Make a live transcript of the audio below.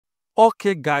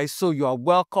Okay guys, so you are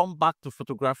welcome back to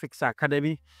Photographics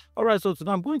Academy. All right, so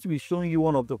today I'm going to be showing you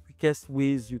one of the quickest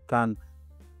ways you can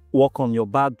work on your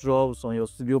backdrops, on your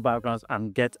studio backgrounds,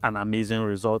 and get an amazing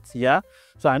result here.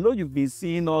 So I know you've been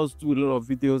seeing us do a lot of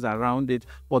videos around it,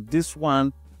 but this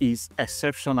one is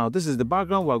exceptional. This is the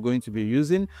background we're going to be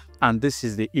using, and this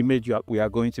is the image we are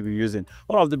going to be using.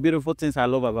 One of the beautiful things I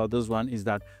love about this one is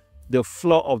that the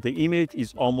floor of the image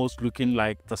is almost looking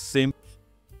like the same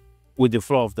with the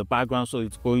floor of the background, so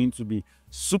it's going to be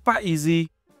super easy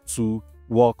to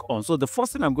work on. So the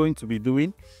first thing I'm going to be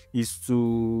doing is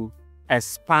to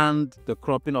expand the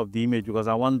cropping of the image because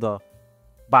I want the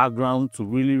background to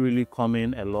really come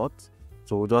in a lot.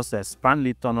 So we'll just expand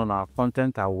it, turn on our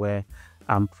content aware,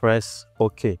 and press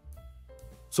OK.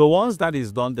 So once that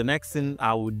is done, the next thing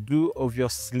I would do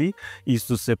obviously is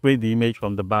to separate the image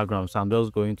from the background. So I'm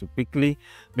just going to quickly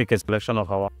make a selection of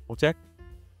our object.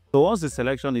 So once the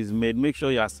selection is made, make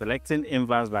sure you are selecting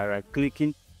inverse by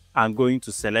right-clicking and going to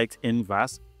select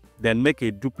inverse. Then make a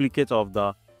duplicate of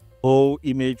the whole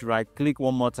image, right-click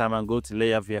one more time and go to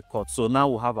layer via cut. So now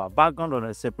we'll have our background on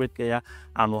a separate layer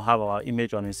and we'll have our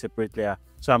image on a separate layer.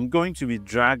 So I'm going to be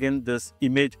dragging this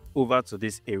image over to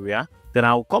this area. Then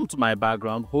I'll come to my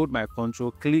background, hold my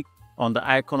control, click on the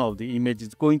icon of the image.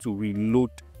 It's going to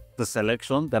reload the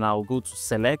selection. Then I'll go to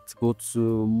select, go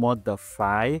to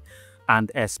modify, and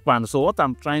expand. So what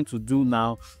I'm trying to do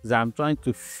now is I'm trying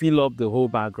to fill up the whole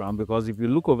background, because if you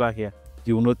look over here,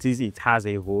 you'll notice it has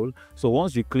a hole. So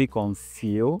once you click on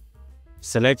fill,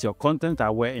 select your content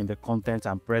aware in the content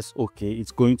and press OK,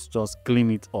 it's going to just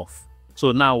clean it off.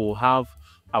 So now we'll have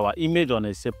our image on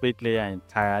a separate layer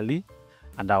entirely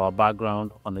and our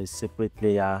background on a separate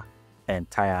layer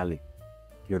entirely.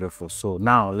 Beautiful. So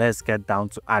now let's get down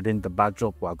to adding the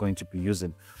backdrop we're going to be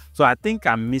using. So I think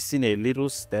I'm missing a little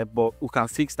step, but we can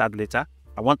fix that later.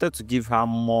 I wanted to give her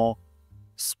more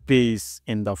space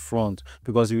in the front,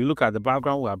 because if you look at the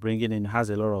background we are bringing in, it has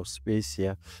a lot of space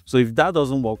here. So if that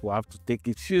doesn't work, we'll have to take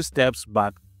a few steps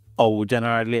back, or we'll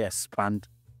generally expand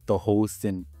the whole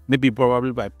thing, maybe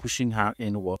probably by pushing her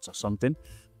inwards or something.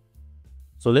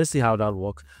 So let's see how that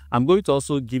works. I'm going to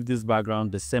also give this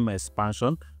background the same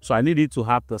expansion. So I need it to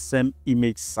have the same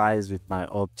image size with my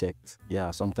object.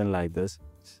 Yeah, something like this.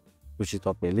 Push it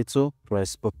up a little,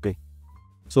 press OK.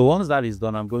 So once that is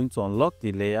done, I'm going to unlock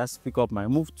the layers, pick up my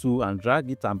move tool and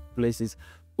drag it and place it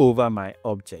over my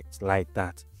object like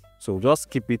that. So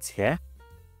just keep it here.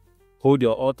 Hold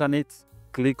your alternate,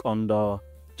 click on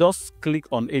just click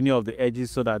on any of the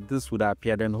edges so that this would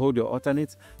appear. Then hold your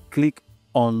alternate, click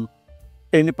on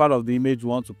any part of the image you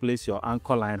want to place your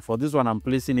anchor line. For this one, I'm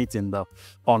placing it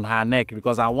on her neck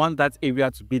because I want that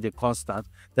area to be the constant.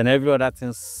 Then every other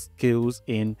thing scales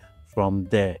in from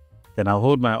there. Then I'll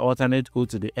hold my alternate, go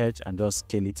to the edge and just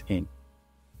scale it in.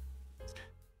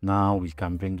 Now we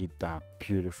can bring it down.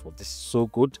 Beautiful. This is so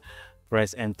good.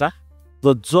 Press enter.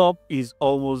 The job is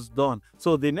almost done.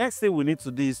 So the next thing we need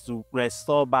to do is to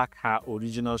restore back her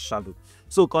original shadow.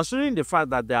 So considering the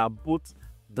fact that they are both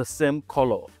the same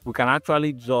color, we can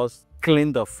actually just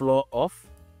clean the floor off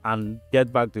and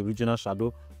get back the original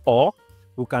shadow, or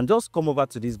we can just come over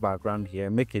to this background here,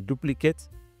 make a duplicate,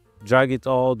 drag it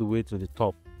all the way to the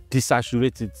top,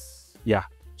 desaturate it. Yeah,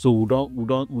 so we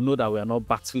know that we are not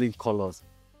battling colors.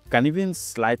 You can even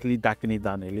slightly darken it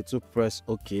down a little, press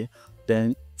OK.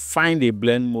 Then find a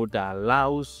blend mode that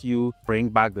allows you bring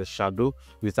back the shadow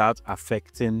without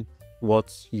affecting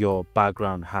what your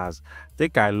background has. I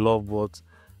think I love what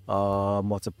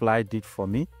Multiply did for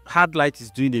me. Hard light is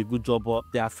doing a good job, but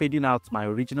they are fading out my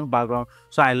original background.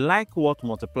 So I like what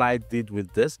Multiply did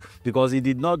with this, because it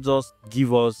did not just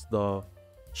give us the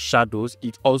shadows,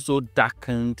 it also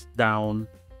darkened down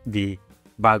the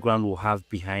background we'll have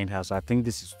behind her. So I think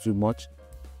this is too much.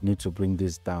 Need to bring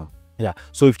this down. Yeah,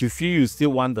 so if you feel you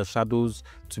still want the shadows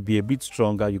to be a bit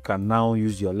stronger, you can now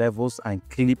use your levels and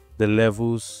clip the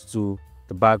levels to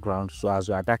the background. So as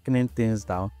you are darkening things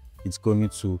down, it's going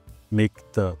to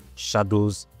make the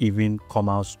shadows even come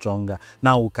out stronger.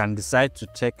 Now we can decide to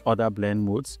check other blend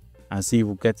modes and see if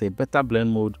we get a better blend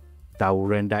mode that will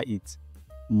render it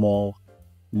more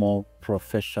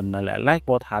professional. I like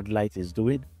what hard light is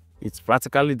doing. It's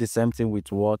practically the same thing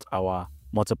with what our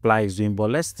Multiply is doing, but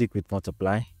let's stick with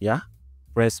Multiply. Yeah,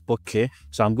 press OK.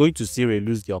 So I'm going to still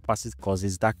reduce the opacity because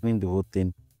it's darkening the whole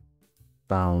thing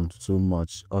down too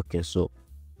much. Okay, so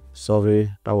sorry,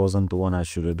 that wasn't the one I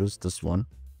should reduce. This one.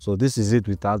 So this is it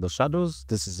without the shadows,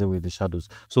 this is it with the shadows.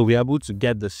 So we're able to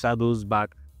get the shadows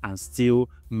back and still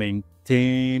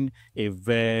maintain a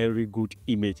very good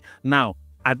image. Now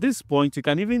At this point, you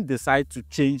can even decide to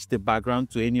change the background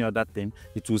to any other thing.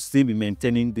 It will still be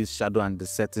maintaining this shadow and the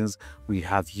settings we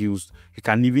have used. You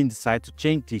can even decide to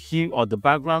change the hue or the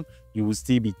background. You will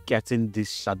still be getting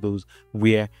these shadows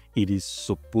where it is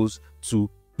supposed to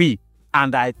be.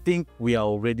 And I think we are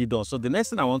already done. So the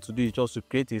next thing I want to do is just to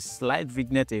create a slight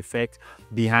vignette effect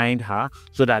behind her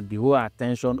so that the whole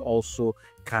attention also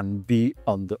can be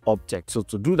on the object. So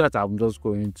to do that, I'm just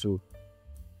going to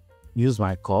use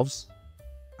my curves.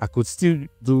 I could still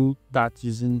do that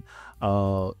using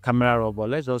camera raw, but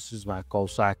let's just use my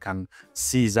curve so I can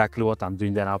see exactly what I'm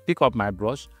doing. Then I'll pick up my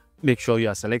brush. Make sure you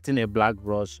are selecting a black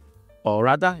brush, or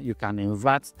rather you can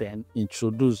invert, then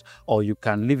introduce, or you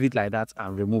can leave it like that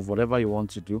and remove, whatever you want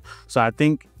to do. So I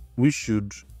think we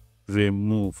should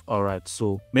remove. All right,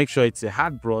 so make sure it's a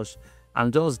hard brush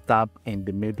and just dab in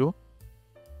the middle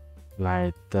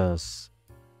like this.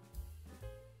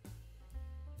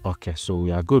 Okay, so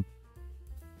we are good.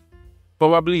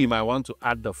 Probably you might want to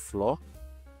add the floor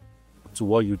to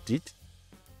what you did.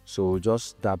 So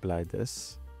just dab like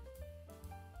this.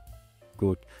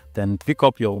 Good. Then pick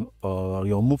up your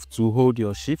move tool, hold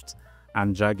your shift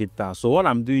and drag it down. So what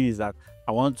I'm doing is that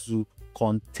I want to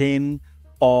contain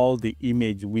all the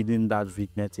image within that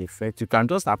vignette effect. You can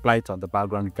just apply it on the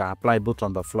background. You can apply both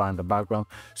on the floor and the background.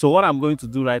 So what I'm going to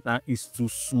do right now is to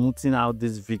smoothen out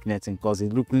this vignetting because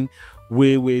it's looking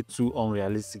way too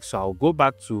unrealistic. So I'll go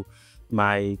back to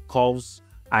my curves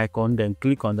icon, then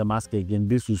click on the mask again.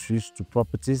 This will switch to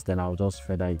properties, then I'll just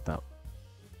feather it out.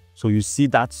 So you see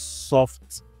that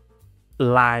soft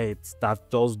light that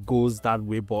just goes that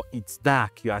way, but it's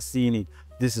dark. You are seeing it.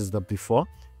 This is the before,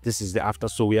 this is the after.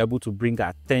 So we're able to bring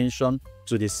attention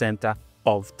to the center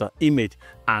of the image,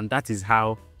 and that is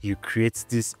how you create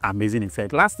this amazing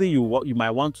effect. Lastly, what you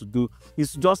might want to do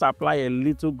is just apply a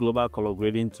little global color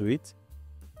grading to it.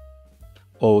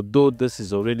 Although this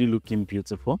is already looking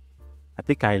beautiful, I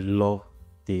think I love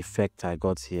the effect I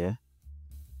got here.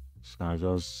 So I'll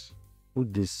just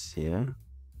put this here.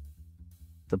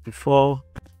 The before,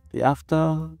 the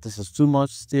after. This is too much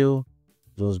still.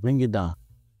 Just bring it down.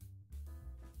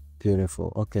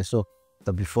 Beautiful. Okay, so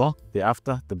the before, the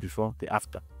after, the before, the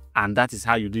after. And that is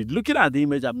how you do it. Looking at the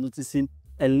image, I'm noticing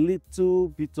a little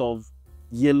bit of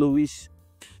yellowish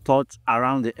touch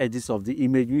around the edges of the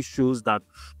image, which shows that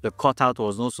the cutout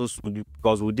was not so smooth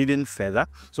because we didn't feather.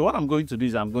 So what I'm going to do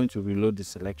is I'm going to reload the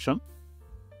selection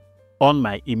on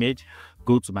my image,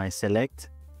 go to my select,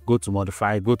 go to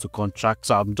modify, go to contract.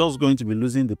 So I'm just going to be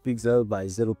losing the pixel by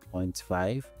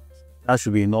 0.5. That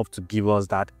should be enough to give us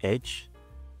that edge.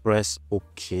 Press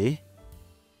OK.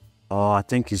 Oh, I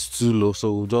think it's too low,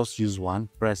 so we'll just use 1.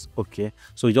 Press OK.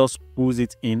 So it just pulls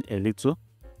it in a little.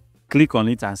 Click on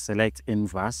it and select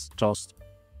inverse. Just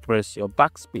press your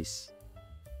backspace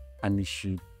and it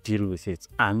should deal with it.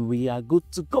 And we are good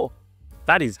to go.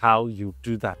 That is how you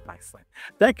do that, my friend.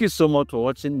 Thank you so much for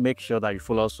watching. Make sure that you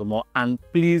follow us for more. And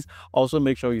please also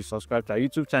make sure you subscribe to our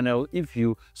YouTube channel. If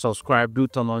you subscribe, do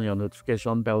turn on your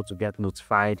notification bell to get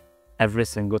notified every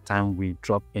single time we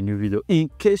drop a new video. In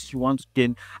case you want to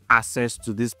gain access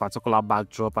to this particular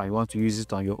backdrop and you want to use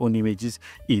it on your own images,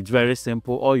 it's very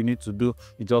simple. All you need to do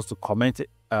is just to comment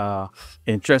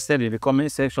interested in the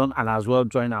comment section and as well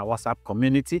join our WhatsApp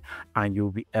community, and you'll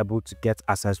be able to get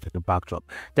access to the backdrop.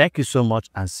 Thank you so much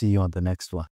and see you on the next one.